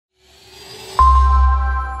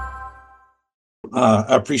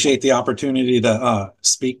I appreciate the opportunity to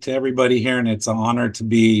speak to everybody here, and it's an honor to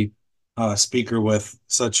be a speaker with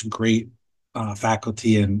such great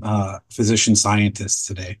faculty and physician scientists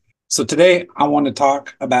today. So today I want to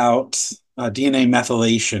talk about DNA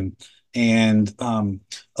methylation and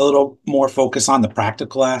a little more focus on the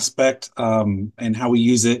practical aspect and how we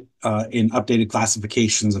use it in updated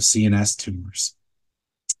classifications of CNS tumors.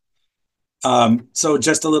 So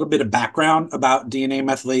just a little bit of background about DNA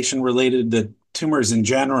methylation related to tumors in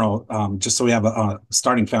general, just so we have a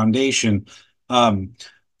starting foundation. Um,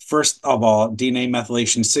 First of all, DNA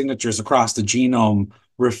methylation signatures across the genome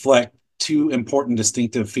reflect two important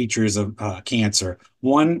distinctive features of cancer.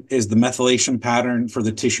 One is the methylation pattern for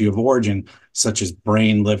the tissue of origin, such as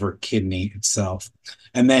brain, liver, kidney itself.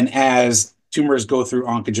 And then as tumors go through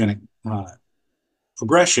oncogenic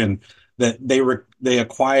progression, that they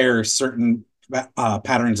acquire certain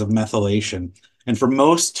patterns of methylation. And for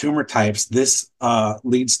most tumor types, this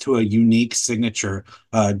leads to a unique signature,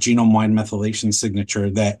 genome-wide methylation signature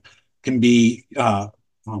that can be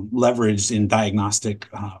leveraged in diagnostic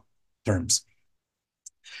terms.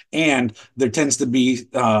 And there tends to be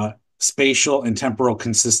spatial and temporal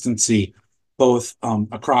consistency both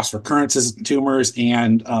across recurrences in tumors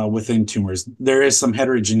and within tumors. There is some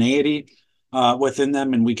heterogeneity within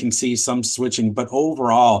them, and we can see some switching, but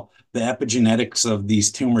overall, the epigenetics of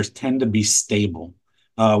these tumors tend to be stable,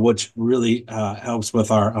 which really helps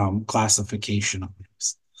with our classification of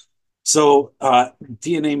these. So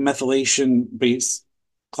DNA methylation-based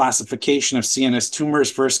classification of CNS tumors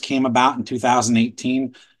first came about in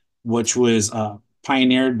 2018, which was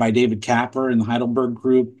pioneered by David Kapper and the Heidelberg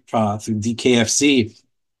group through DKFC,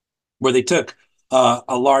 where they took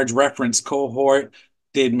a large reference cohort,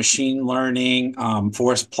 did machine learning,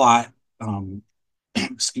 forest plot,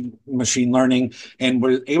 machine learning, and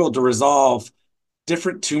were able to resolve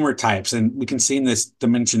different tumor types. And we can see in this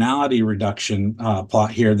dimensionality reduction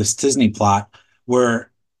plot here, this Tisney plot,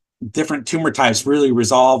 where different tumor types really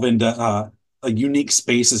resolve into unique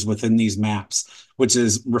spaces within these maps, which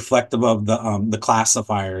is reflective of the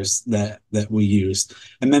classifiers that we use.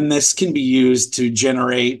 And then this can be used to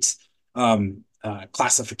generate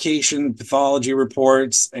classification, pathology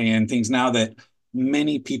reports, and things now that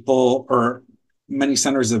many people or many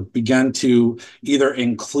centers have begun to either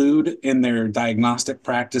include in their diagnostic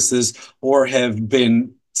practices or have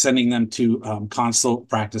been sending them to consult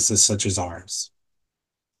practices such as ours.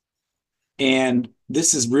 And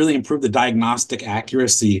this has really improved the diagnostic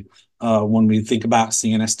accuracy when we think about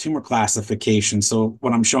CNS tumor classification. So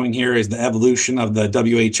what I'm showing here is the evolution of the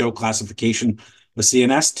WHO classification of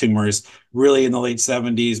CNS tumors really in the late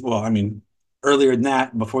 70s. Well, I mean, earlier than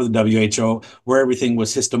that, before the WHO, where everything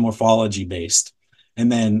was histomorphology based. And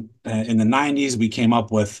then in the 90s, we came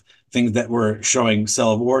up with things that were showing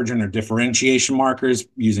cell of origin or differentiation markers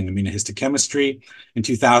using immunohistochemistry. In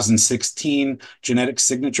 2016, genetic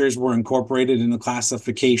signatures were incorporated in the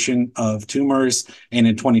classification of tumors. And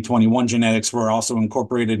in 2021, genetics were also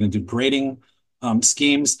incorporated into grading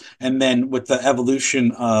schemes. And then with the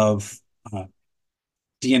evolution of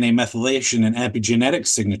DNA methylation and epigenetic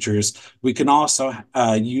signatures, we can also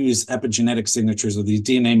use epigenetic signatures of these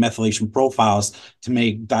DNA methylation profiles to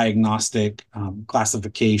make diagnostic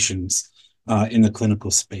classifications in the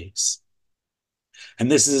clinical space.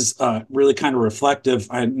 And this is really kind of reflective.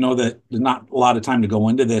 I know that there's not a lot of time to go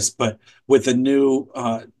into this, but with the new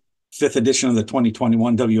fifth edition of the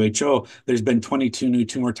 2021 WHO, there's been 22 new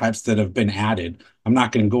tumor types that have been added. I'm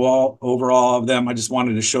not going to go over all of them. I just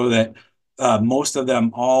wanted to show that most of them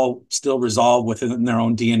all still resolve within their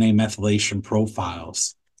own DNA methylation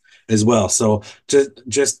profiles as well. So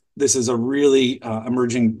just this is a really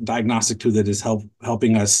emerging diagnostic tool that is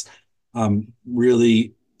helping us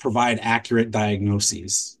really provide accurate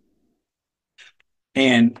diagnoses.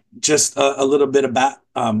 And just a little bit about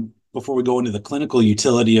before we go into the clinical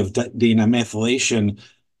utility of DNA methylation,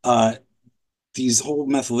 these whole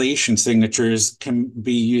methylation signatures can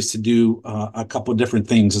be used to do a couple of different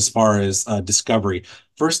things as far as discovery.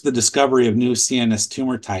 First, the discovery of new CNS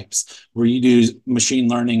tumor types, where you do machine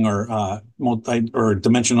learning or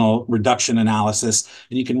dimensional reduction analysis,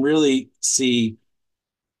 and you can really see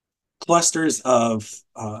clusters of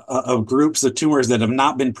groups of tumors that have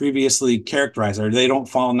not been previously characterized, or they don't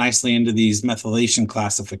fall nicely into these methylation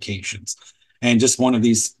classifications. And just one of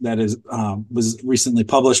these that is was recently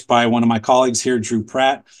published by one of my colleagues here, Drew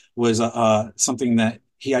Pratt, was something that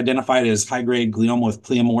he identified as high-grade glioma with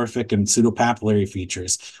pleomorphic and pseudopapillary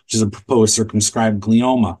features, which is a proposed circumscribed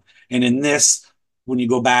glioma. And in this, when you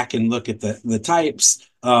go back and look at the types,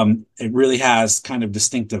 it really has kind of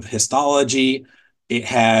distinctive histology. It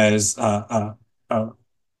has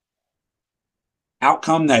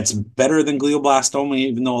outcome that's better than glioblastoma,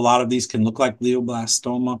 even though a lot of these can look like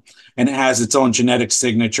glioblastoma. And it has its own genetic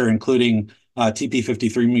signature, including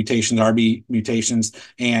TP53 mutations, RB mutations,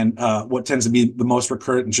 and what tends to be the most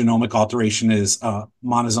recurrent genomic alteration is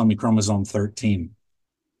monosomy chromosome 13.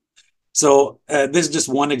 So this is just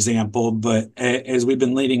one example, but as we've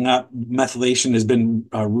been leading up, methylation has been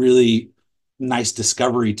a really nice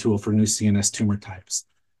discovery tool for new CNS tumor types.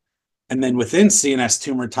 And then within CNS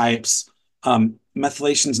tumor types,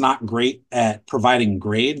 methylation is not great at providing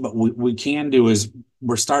grade, but what we can do is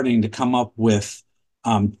we're starting to come up with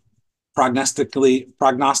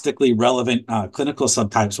prognostically relevant clinical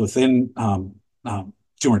subtypes within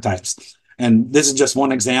tumor types. And this is just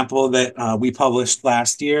one example that we published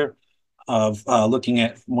last year of looking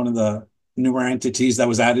at one of the newer entities that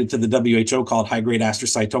was added to the WHO called high-grade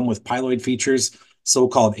astrocytoma with pyloid features,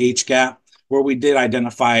 so-called HGAP, where we did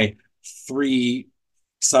identify 3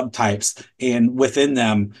 subtypes, and within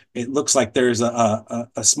them, it looks like there's a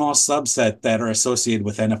small subset that are associated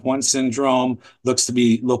with NF1 syndrome, looks to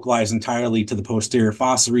be localized entirely to the posterior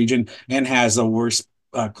fossa region, and has a worse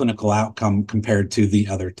clinical outcome compared to the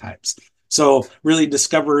other types. So really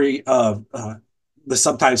discovery of the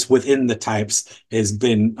subtypes within the types has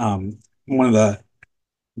been one of the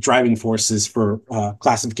driving forces for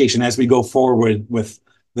classification as we go forward with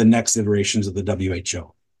the next iterations of the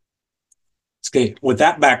WHO. Okay, with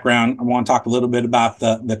that background, I want to talk a little bit about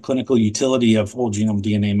the clinical utility of whole genome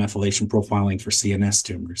DNA methylation profiling for CNS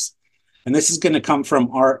tumors. And this is going to come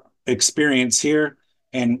from our experience here.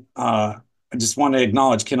 And I just want to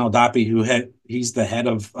acknowledge Ken Aldapi, he's the head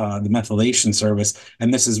of the methylation service.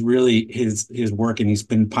 And this is really his work, and he's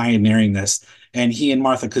been pioneering this. And he and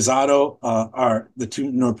Martha Cazzato are the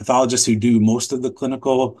 2 neuropathologists who do most of the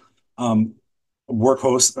clinical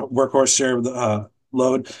workhorse share of the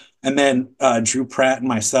load. And then Drew Pratt and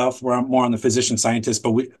myself, we're more on the physician scientist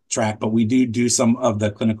but we do some of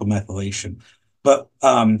the clinical methylation. But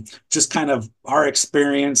just kind of our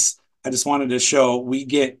experience, I just wanted to show we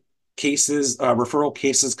get cases, referral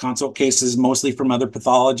cases, consult cases, mostly from other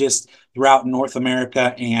pathologists throughout North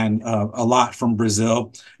America and a lot from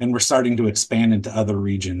Brazil. And we're starting to expand into other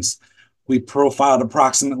regions. We profiled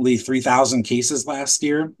approximately 3,000 cases last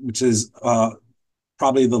year, which is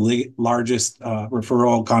probably the largest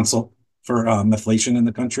referral consult for methylation in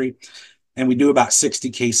the country. And we do about 60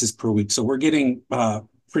 cases per week. So we're getting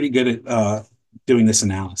pretty good at doing this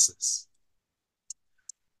analysis.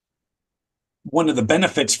 One of the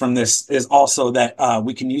benefits from this is also that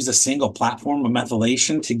we can use a single platform of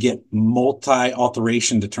methylation to get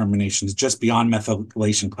multi-alteration determinations just beyond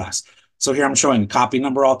methylation class. So here I'm showing a copy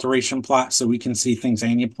number alteration plot, so we can see things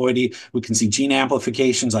aneuploidy. We can see gene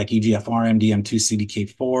amplifications like EGFR,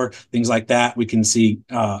 MDM2, CDK4, things like that. We can see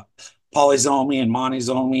polysomy and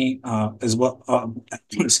monosomy as well.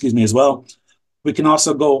 Excuse me, as well. We can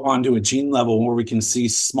also go onto a gene level where we can see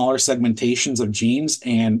smaller segmentations of genes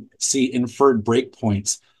and see inferred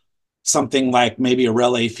breakpoints. Something like maybe a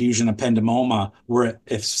REL-A fusion ependymoma, where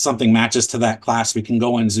if something matches to that class, we can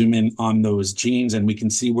go and zoom in on those genes and we can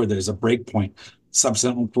see where there's a breakpoint.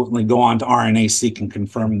 Subsequently go on to RNA-seq and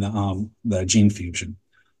confirm the gene fusion.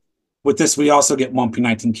 With this, we also get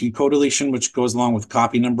 1p19q co-deletion, which goes along with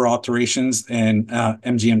copy number alterations, and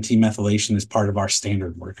MGMT methylation is part of our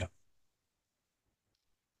standard workup.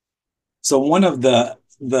 So one of the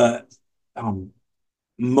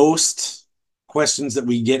most questions that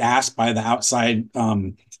we get asked by the outside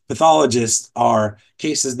pathologists are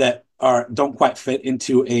cases that don't quite fit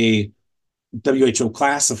into a WHO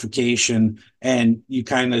classification, and you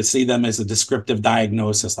kind of see them as a descriptive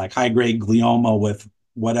diagnosis, like high-grade glioma with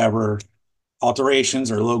whatever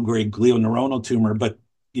alterations or low-grade glioneuronal tumor. But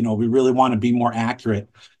we really want to be more accurate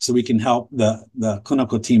so we can help the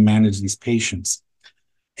clinical team manage these patients.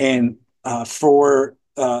 And for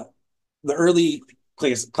the early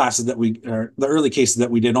cases that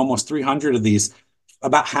we did, almost 300 of these,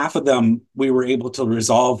 about half of them we were able to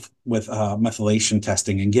resolve with methylation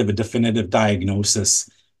testing and give a definitive diagnosis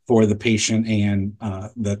for the patient and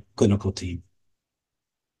the clinical team.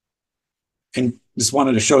 And just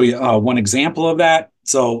wanted to show you one example of that.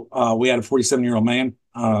 So we had a 47-year-old man,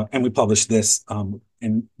 and we published this,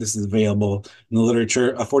 and this is available in the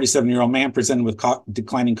literature. A 47-year-old man presented with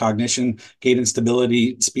declining cognition, gait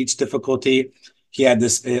instability, speech difficulty. He had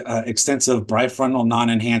this extensive bifrontal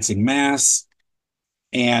non-enhancing mass.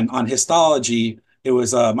 And on histology, it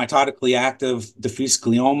was a mitotically active diffuse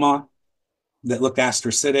glioma that looked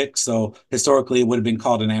astrocytic. So historically, it would have been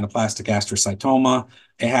called an anaplastic astrocytoma.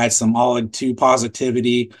 It had some OLIG2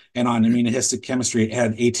 positivity, and on immunohistochemistry, it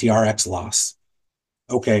had ATRX loss.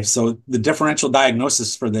 Okay, so the differential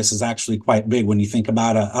diagnosis for this is actually quite big when you think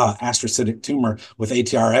about a astrocytic tumor with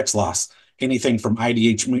ATRX loss. Anything from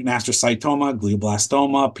IDH mutant astrocytoma,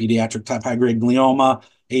 glioblastoma, pediatric type high-grade glioma,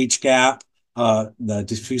 HGAP, the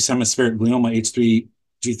diffuse hemispheric glioma H3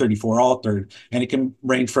 G34 altered, and it can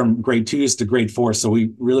range from grade 2s to grade 4. So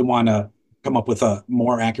we really want to come up with a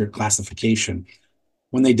more accurate classification.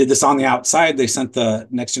 When they did this on the outside, they sent the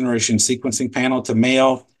next generation sequencing panel to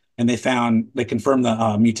Mayo, and they confirmed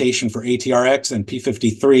the mutation for ATRX and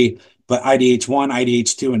P53, but IDH1,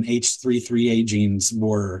 IDH2, and H33A genes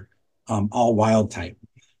were all wild type.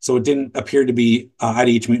 So it didn't appear to be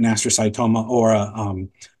IDH mutant astrocytoma or a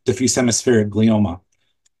diffuse hemispheric glioma.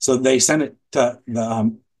 So they sent it to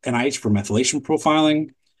the NIH for methylation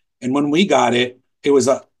profiling. And when we got it, it was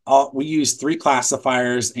we used 3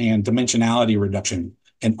 classifiers and dimensionality reduction.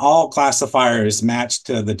 And all classifiers matched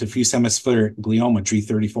to the diffuse hemispheric glioma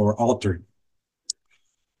G34 altered,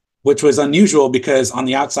 which was unusual because on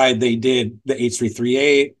the outside they did the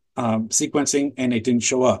H33A sequencing and it didn't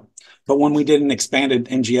show up. But when we did an expanded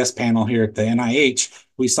NGS panel here at the NIH,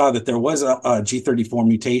 we saw that there was a G34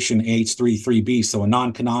 mutation H33B, so a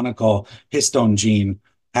non-canonical histone gene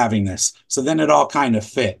having this. So then it all kind of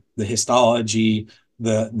fit: the histology,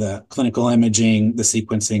 the clinical imaging, the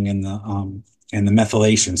sequencing, and the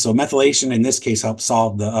methylation. So methylation in this case helps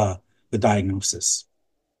solve the diagnosis.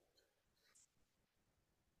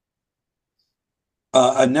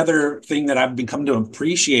 Another thing that I've become to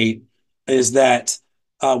appreciate is that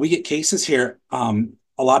we get cases here a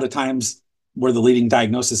lot of times where the leading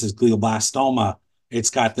diagnosis is glioblastoma. It's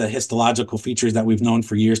got the histological features that we've known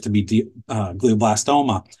for years to be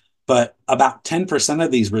glioblastoma, but about 10%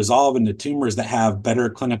 of these resolve into tumors that have better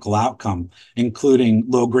clinical outcome, including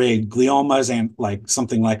low-grade gliomas and like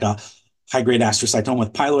something like a high-grade astrocytoma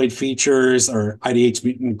with pyloid features or IDH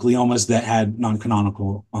mutant gliomas that had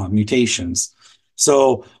non-canonical mutations.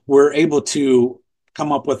 So we're able to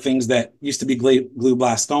come up with things that used to be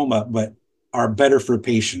glioblastoma, but are better for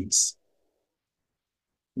patients.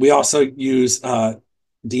 We also use DNA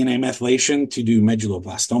methylation to do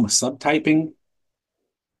medulloblastoma subtyping,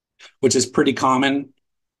 which is pretty common.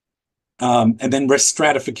 And then risk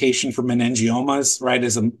stratification for meningiomas, right?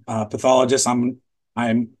 As a pathologist, I'm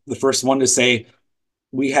the first one to say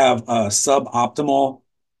we have a suboptimal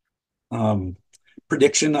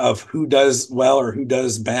prediction of who does well or who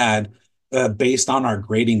does bad based on our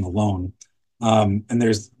grading alone. And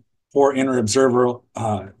there's poor inter-observer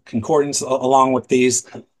concordance along with these,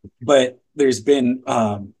 but there's been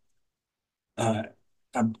a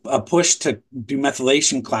push to do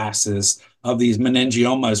methylation classes of these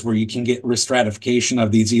meningiomas where you can get risk stratification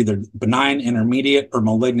of these either benign, intermediate, or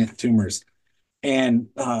malignant tumors. And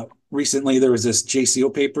recently there was this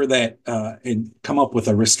JCO paper that had come up with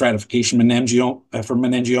a risk stratification for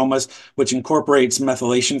meningiomas, which incorporates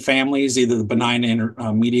methylation families, either the benign,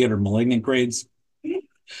 intermediate, or malignant grades.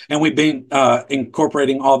 And we've been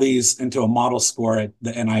incorporating all these into a model score at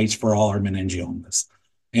the NIH for all our meningiomas.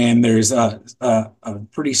 And there's a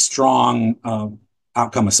pretty strong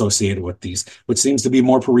outcome associated with these, which seems to be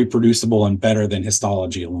more reproducible and better than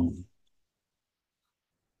histology alone.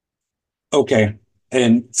 Okay,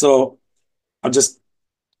 and so I'll just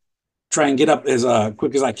try and get up as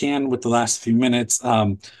quick as I can with the last few minutes.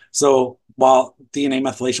 So while DNA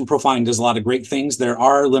methylation profiling does a lot of great things, there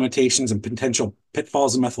are limitations and potential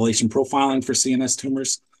pitfalls of methylation profiling for CNS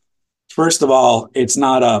tumors. First of all, it's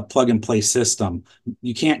not a plug-and-play system.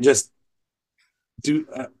 You can't just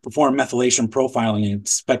perform methylation profiling and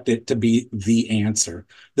expect it to be the answer.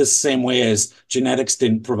 The same way as genetics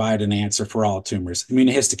didn't provide an answer for all tumors.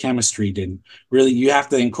 Immunohistochemistry didn't. Really, you have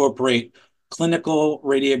to incorporate clinical,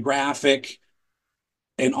 radiographic,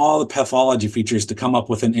 and all the pathology features to come up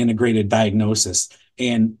with an integrated diagnosis.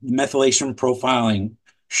 And methylation profiling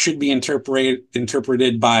should be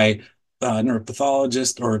interpreted by a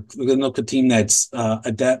neuropathologist or a clinical team that's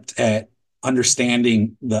adept at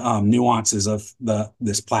understanding the nuances of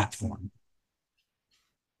this platform.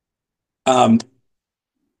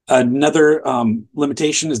 Another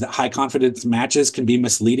limitation is that high confidence matches can be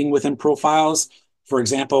misleading within profiles. For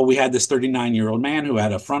example, we had this 39-year-old man who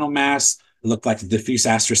had a frontal mass. It looked like a diffuse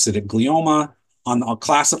astrocytic glioma. On the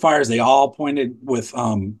classifiers, they all pointed with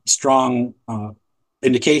strong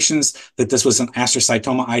indications that this was an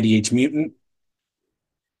astrocytoma IDH mutant.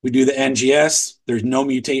 We do the NGS. There's no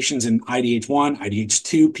mutations in IDH1,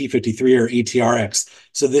 IDH2, P53, or ATRX.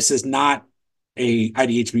 So this is not a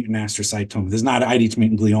IDH mutant astrocytoma. This is not an IDH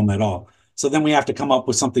mutant glioma at all. So then we have to come up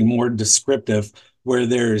with something more descriptive where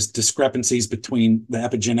there's discrepancies between the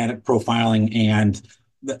epigenetic profiling and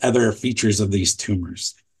the other features of these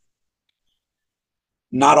tumors.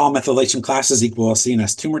 not all methylation classes equal a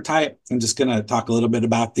CNS tumor type. I'm just going to talk a little bit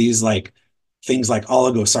about these, like things like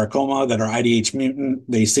oligosarcoma that are IDH mutant.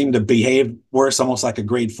 They seem to behave worse, almost like a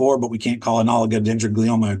grade 4, but we can't call an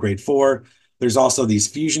oligodendroglioma a grade 4. There's also these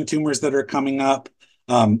fusion tumors that are coming up,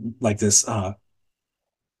 like this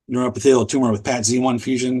neuroepithelial tumor with PAT-Z1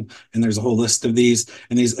 fusion, and there's a whole list of these.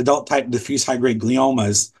 And these adult type diffuse high-grade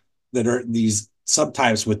gliomas that are these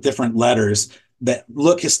subtypes with different letters that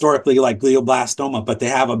look historically like glioblastoma, but they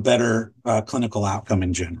have a better clinical outcome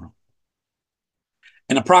in general.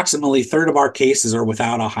 And approximately a third of our cases are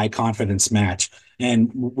without a high confidence match.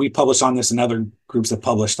 And we published on this, and other groups have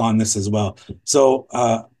published on this as well.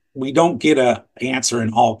 So we don't get an answer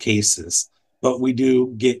in all cases, but we do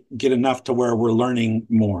get enough to where we're learning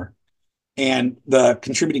more. And the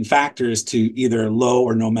contributing factors to either low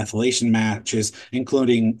or no methylation matches,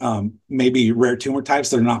 including maybe rare tumor types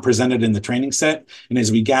that are not presented in the training set. And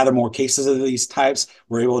as we gather more cases of these types,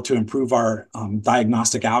 we're able to improve our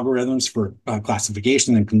diagnostic algorithms for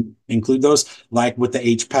classification and include those, like with the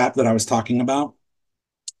HPAP that I was talking about.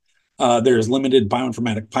 There's limited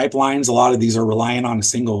bioinformatic pipelines. A lot of these are relying on a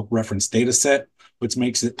single reference data set, which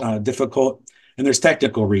makes it difficult. And there's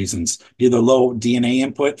technical reasons, either low DNA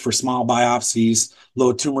input for small biopsies,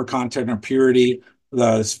 low tumor content or purity,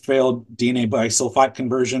 the failed DNA bisulfite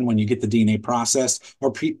conversion when you get the DNA processed,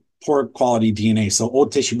 or poor quality DNA. So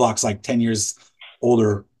old tissue blocks like 10 years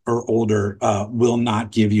older or older will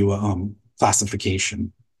not give you a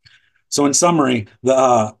classification. So in summary,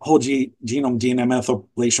 the whole genome DNA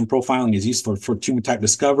methylation profiling is useful for tumor type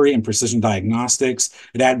discovery and precision diagnostics.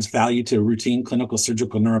 It adds value to routine clinical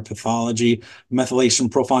surgical neuropathology. Methylation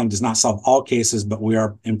profiling does not solve all cases, but we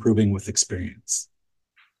are improving with experience.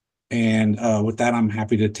 And with that, I'm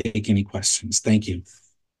happy to take any questions. Thank you.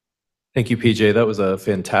 Thank you, PJ. That was a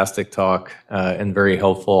fantastic talk and very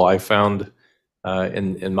helpful. I found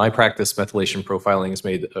in my practice, methylation profiling has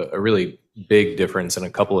made a really big difference in a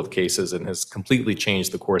couple of cases and has completely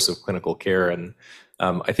changed the course of clinical care. And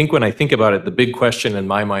I think when I think about it, the big question in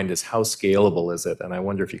my mind is how scalable is it? And I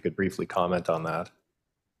wonder if you could briefly comment on that.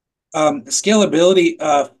 Scalability,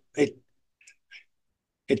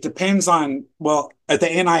 it depends on, well, at the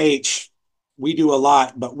NIH, we do a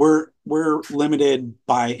lot, but we're limited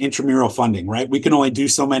by intramural funding, right? We can only do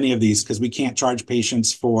so many of these because we can't charge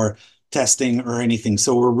patients for testing or anything.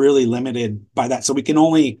 So we're really limited by that. So we can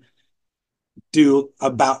only do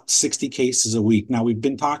about 60 cases a week. Now, we've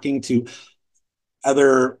been talking to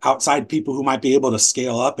other outside people who might be able to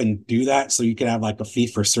scale up and do that. So you could have like a fee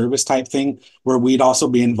for service type thing where we'd also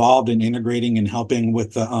be involved in integrating and helping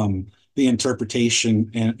with the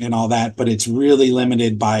interpretation and all that. But it's really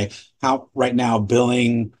limited by how right now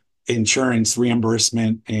billing, insurance,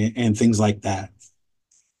 reimbursement, and things like that.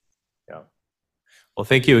 Yeah. Well,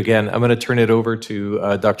 thank you again. I'm going to turn it over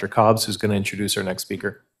to Dr. Cobbs, who's going to introduce our next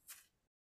speaker.